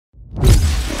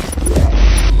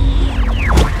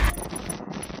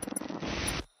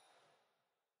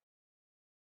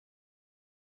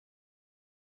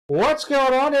What's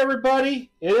going on,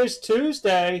 everybody? It is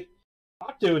Tuesday.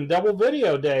 I'm doing double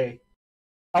video day.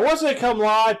 I was going to come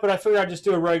live, but I figured I'd just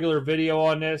do a regular video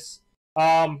on this.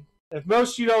 If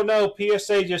most of you don't know,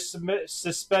 PSA just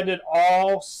suspended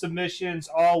all submissions,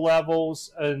 all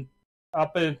levels, and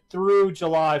up and through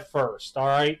July 1st, all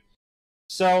right?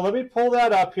 So let me pull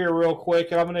that up here real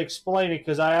quick, and I'm going to explain it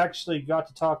because I actually got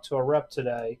to talk to a rep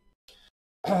today.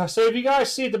 So if you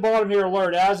guys see at the bottom here,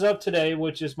 alert, as of today,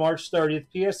 which is March 30th,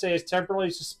 PSA has temporarily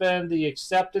suspended the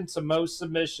acceptance of most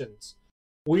submissions.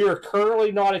 We are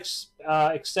currently not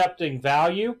accepting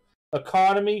value,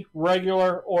 economy,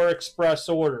 regular, or express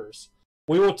orders.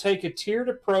 We will take a tiered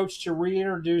approach to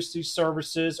reintroduce these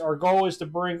services. Our goal is to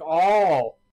bring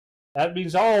all, that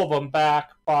means all of them,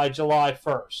 back by July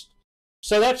 1st.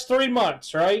 So that's 3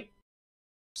 months, right?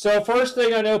 So first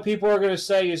thing I know people are going to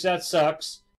say is that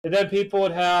sucks. And then people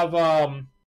would have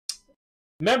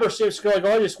memberships go like,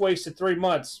 oh, I just wasted 3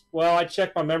 months. Well, I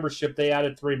checked my membership. They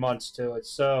added 3 months to it.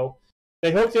 So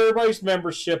they hooked everybody's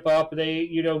membership up. And they,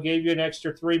 gave you an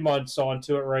extra 3 months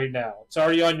onto it right now. It's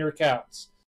already on your accounts.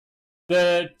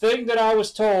 The thing that I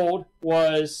was told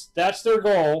was that's their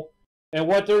goal. And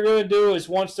what they're going to do is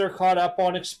once they're caught up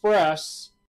on Express,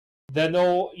 then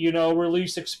they'll,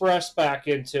 release Express back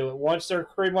into it. Once they're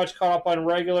pretty much caught up on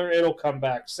regular, it'll come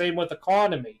back. Same with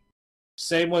economy.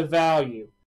 Same with value.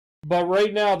 But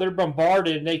right now, they're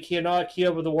bombarded, and they cannot keep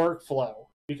up with the workflow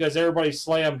because everybody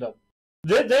slammed them.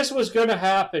 This was going to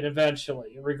happen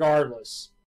eventually,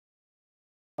 regardless.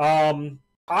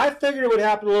 I figured it would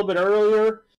happen a little bit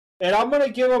earlier, and I'm going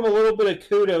to give them a little bit of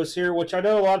kudos here, which I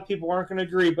know a lot of people aren't going to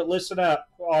agree, but listen up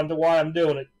on to why I'm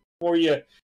doing it for you.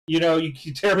 You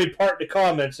can tear me apart in the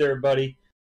comments there, buddy.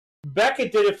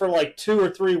 Beckett did it for like 2 or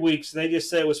 3 weeks, and they just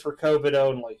said it was for COVID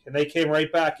only. And they came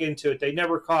right back into it. They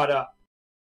never caught up.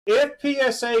 If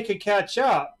PSA could catch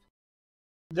up,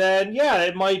 then yeah,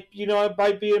 it might, it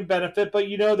might be in benefit, but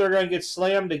they're going to get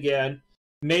slammed again.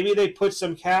 Maybe they put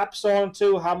some caps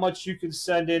onto how much you can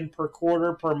send in per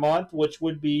quarter, per month, which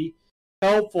would be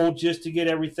helpful just to get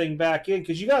everything back in.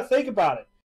 Because you got to think about it.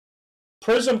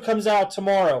 Prism comes out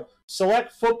tomorrow.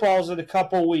 Select Football's in a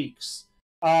couple weeks.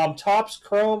 Topps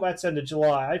Chrome, that's end of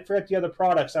July. I forget the other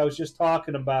products I was just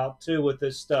talking about, too, with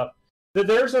this stuff.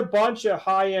 There's a bunch of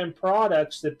high-end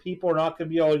products that people are not going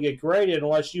to be able to get graded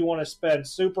unless you want to spend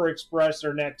Super Express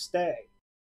or next day.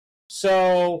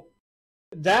 So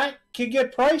that can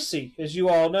get pricey, as you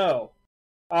all know.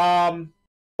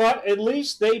 But at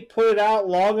least they put it out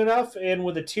long enough, and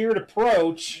with a tiered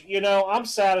approach, I'm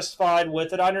satisfied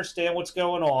with it. I understand what's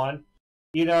going on.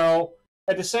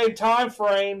 At the same time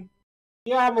frame,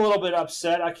 yeah, I'm a little bit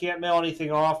upset. I can't mail anything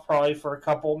off probably for a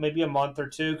couple, maybe a month or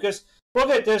two. Because look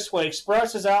at it this way.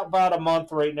 Express is out about a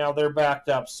month right now. They're backed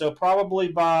up. So probably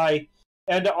by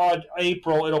end of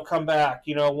April, it'll come back,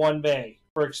 1 May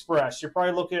for Express. You're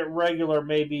probably looking at regular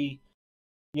maybe,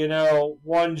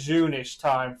 1 June-ish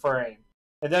time frame.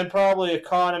 And then probably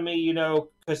economy,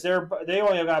 because they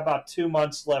only got about 2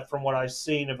 months left from what I've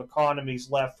seen of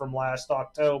economies left from last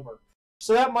October.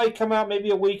 So that might come out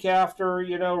maybe a week after,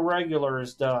 regular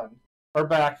is done or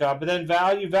back up. And then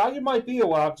value might be a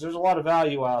while because there's a lot of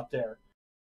value out there.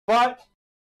 But,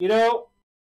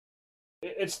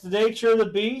 it's the nature of the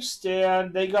beast,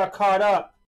 and they got caught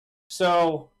up.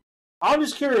 So I'm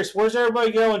just curious, where's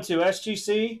everybody going to?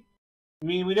 SGC? I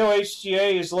mean, we know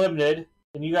HGA is limited,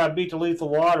 and you got to beat the lethal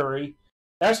lottery.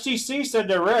 SGC said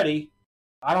they're ready.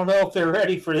 I don't know if they're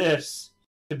ready for this.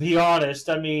 To be honest,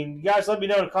 I mean, you guys let me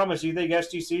know in the comments. Do you think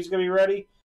SGC is going to be ready?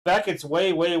 Beckett's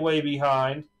way, way, way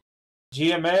behind.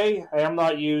 GMA, I'm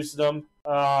not using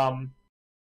them.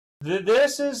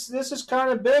 This is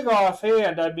kind of big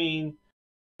offhand. I mean,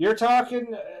 you're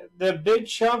talking the big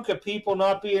chunk of people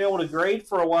not being able to grade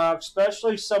for a while,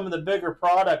 especially some of the bigger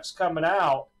products coming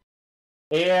out.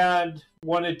 And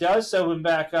when it does open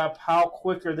back up, how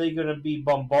quick are they going to be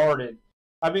bombarded?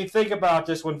 I mean, think about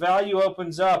this. When value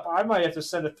opens up, I might have to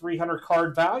send a 300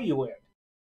 card value in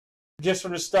just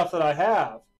from the stuff that I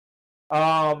have.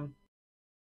 And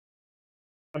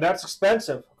that's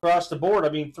expensive across the board. I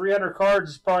mean, 300 cards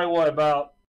is probably what,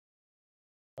 about,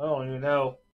 I don't even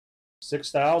know,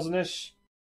 6,000-ish?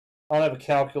 I don't have a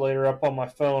calculator up on my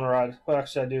phone, or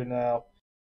actually I do now.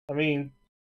 I mean,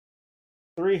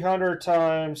 300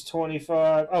 times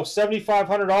 25,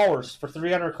 $7,500 for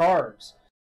 300 cards.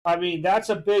 I mean, that's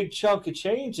a big chunk of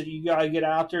change that you got to get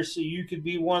out there so you could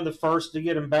be one of the first to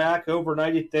get them back,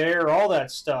 overnight it there, all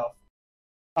that stuff.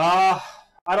 I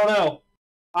don't know.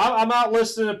 I'm out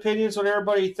listening opinions, what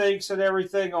everybody thinks and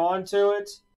everything onto it.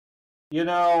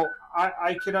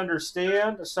 I can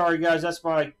understand. Sorry, guys, that's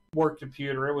my work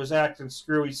computer. It was acting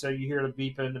screwy, so you hear the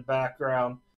beeping in the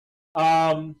background.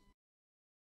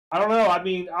 I don't know. I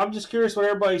mean, I'm just curious what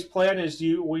everybody's plan is.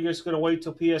 We just going to wait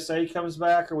till PSA comes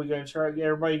back? Or are we going to try?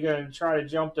 Everybody going to try to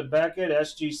jump to Beckett,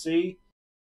 SGC?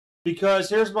 Because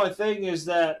here's my thing: is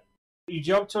that you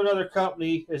jump to another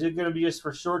company, is it going to be just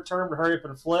for short term to hurry up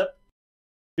and flip?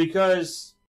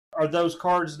 Because are those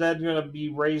cards then going to be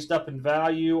raised up in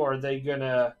value? Are they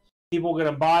people going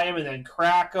to buy them and then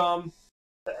crack them?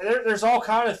 There's all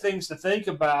kind of things to think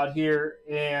about here,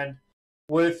 and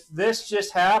with this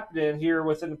just happening here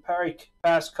within the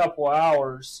past couple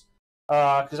hours,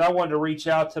 because I wanted to reach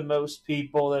out to most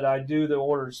people that I do the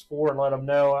orders for and let them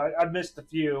know. I missed a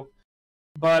few,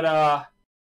 but I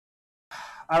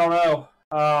don't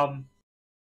know.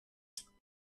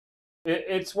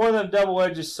 It's one of them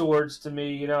double-edged swords to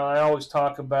me. You know, I always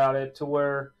talk about it to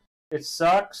where it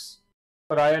sucks,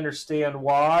 but I understand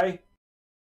why.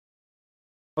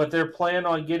 But they're planning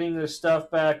on getting the stuff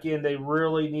back in. They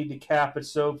really need to cap it.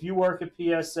 So if you work at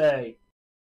PSA,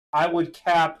 I would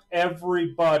cap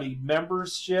everybody,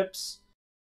 memberships,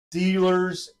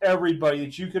 dealers, everybody,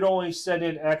 that you could only send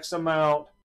in X amount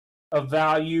of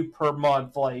value per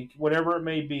month, like whatever it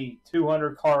may be,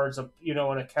 200 cards, an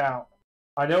account.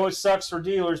 I know it sucks for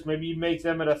dealers. Maybe you make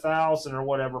them at 1,000 or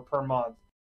whatever per month.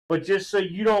 But just so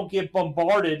you don't get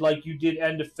bombarded like you did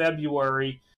end of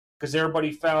February, because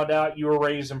everybody found out you were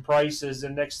raising prices,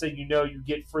 and next thing you know, you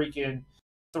get freaking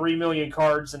 3 million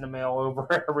cards in the mail over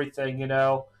everything, you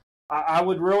know. I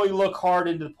would really look hard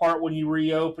into the part when you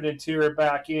reopen and tear it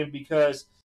back in, because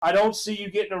I don't see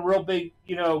you getting a real big,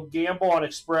 gamble on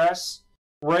Express.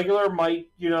 Regular might,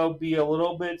 be a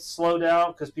little bit slow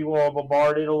down because people are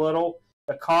bombarded a little.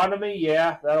 Economy,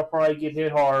 yeah, that'll probably get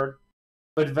hit hard.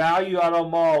 But value out on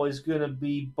mall is going to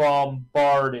be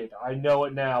bombarded. I know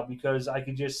it now because I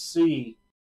can just see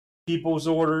people's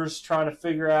orders trying to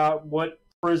figure out what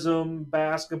prism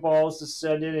basketballs to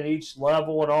send in at each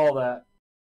level and all that.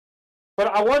 But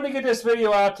I wanted to get this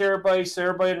video out to everybody so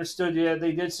everybody understood. Yeah,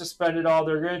 they did suspend it all.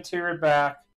 They're going to tear it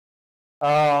back.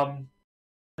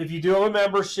 If you do have a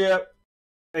membership,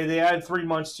 they added 3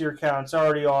 months to your account. It's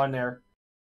already on there.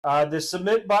 The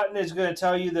submit button is going to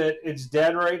tell you that it's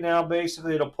dead right now.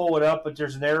 Basically, it'll pull it up, but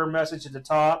there's an error message at the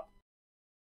top.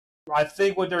 I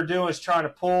think what they're doing is trying to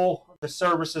pull the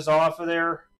services off of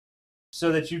there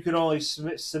so that you can only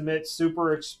submit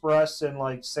Super Express in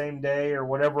like same day or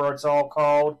whatever it's all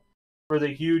called for the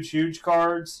huge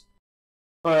cards.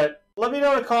 But let me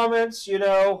know in the comments.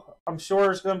 I'm sure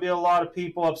there's going to be a lot of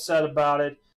people upset about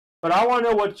it. But I want to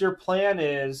know what your plan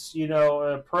is,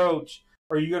 approach.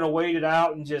 Are you going to wait it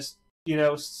out and just,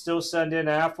 still send in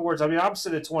afterwards? I mean, I'm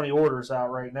sending 20 orders out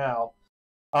right now.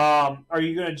 Are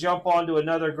you going to jump onto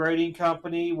another grading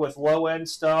company with low-end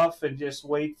stuff and just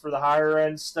wait for the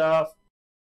higher-end stuff?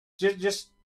 Just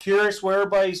curious where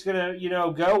everybody's going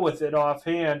to, go with it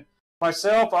offhand.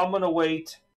 Myself, I'm going to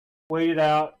wait it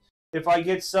out. If I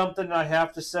get something I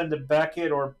have to send to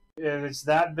Beckett, or if it's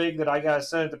that big that I got to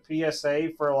send it to PSA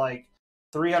for like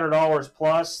 $300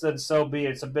 plus, then so be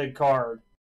it. It's a big card.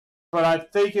 But I'm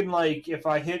thinking, like, if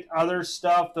I hit other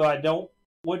stuff that I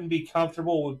wouldn't be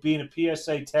comfortable with being a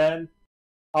PSA 10,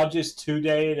 I'll just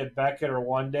 2-day it at Beckett or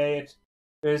 1-day it.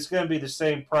 It's going to be the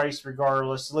same price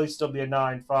regardless. At least it'll be a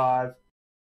 9.5.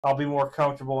 I'll be more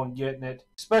comfortable in getting it,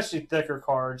 especially thicker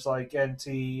cards like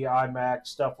NT, IMAX,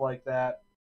 stuff like that.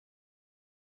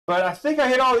 But I think I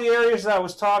hit all the areas that I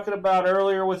was talking about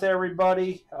earlier with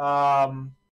everybody. Try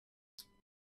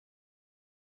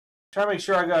to make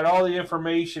sure I got all the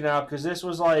information out, because this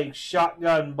was like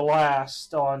shotgun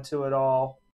blast onto it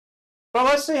all. But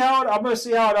let's see I'm going to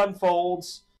see how it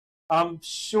unfolds. I'm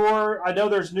sure, I know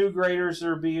there's new graders that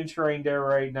are being trained there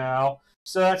right now.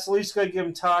 So that's at least going to give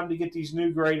them time to get these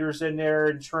new graders in there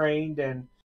and trained and,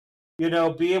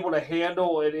 be able to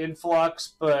handle an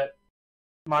influx. But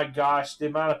my gosh, the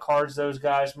amount of cards those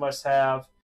guys must have.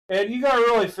 And you got to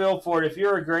really feel for it. If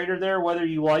you're a grader there, whether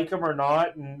you like them or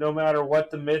not, and no matter what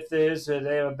the myth is,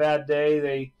 they have a bad day,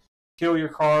 they kill your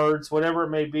cards, whatever it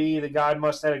may be, the guy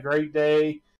must have had a great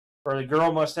day, or the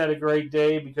girl must have had a great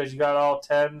day because you got all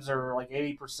 10s or like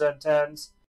 80% 10s.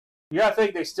 You got to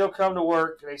think they still come to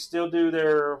work. They still do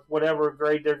their whatever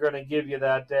grade they're going to give you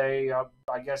that day,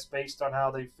 I guess based on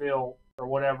how they feel or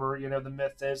whatever, the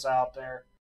myth is out there.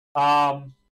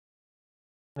 And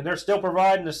they're still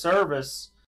providing the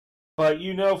service. But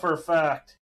for a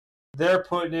fact, they're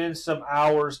putting in some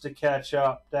hours to catch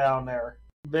up down there.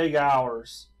 Big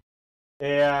hours.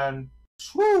 And,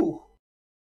 whew,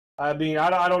 I mean,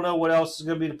 I don't know what else is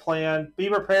going to be the plan. Be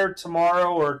prepared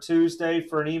tomorrow or Tuesday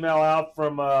for an email out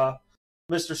from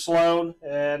Mr. Sloan,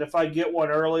 and if I get one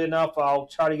early enough, I'll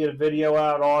try to get a video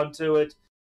out onto it,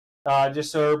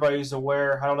 just so everybody's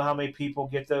aware. I don't know how many people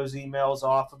get those emails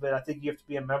off of it. I think you have to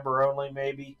be a member only,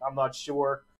 maybe. I'm not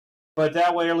sure. But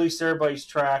that way, at least everybody's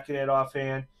tracking it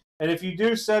offhand. And if you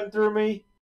do send through me,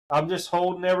 I'm just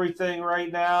holding everything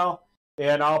right now,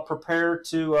 and I'll prepare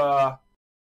to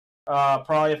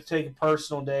probably have to take a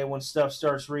personal day when stuff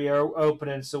starts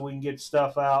reopening so we can get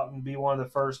stuff out and be one of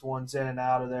the first ones in and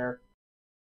out of there.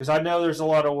 Because I know there's a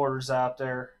lot of orders out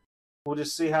there. We'll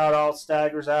just see how it all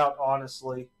staggers out,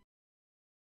 honestly.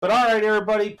 But all right,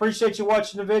 everybody, appreciate you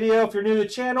watching the video. If you're new to the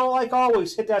channel, like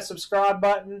always, hit that subscribe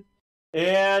button.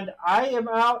 And I am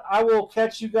out. I will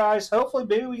catch you guys. Hopefully,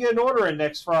 maybe we get an order in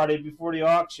next Friday before the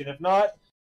auction. If not,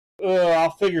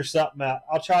 I'll figure something out.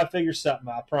 I'll try to figure something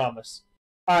out, I promise.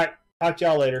 All right, talk to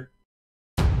y'all later.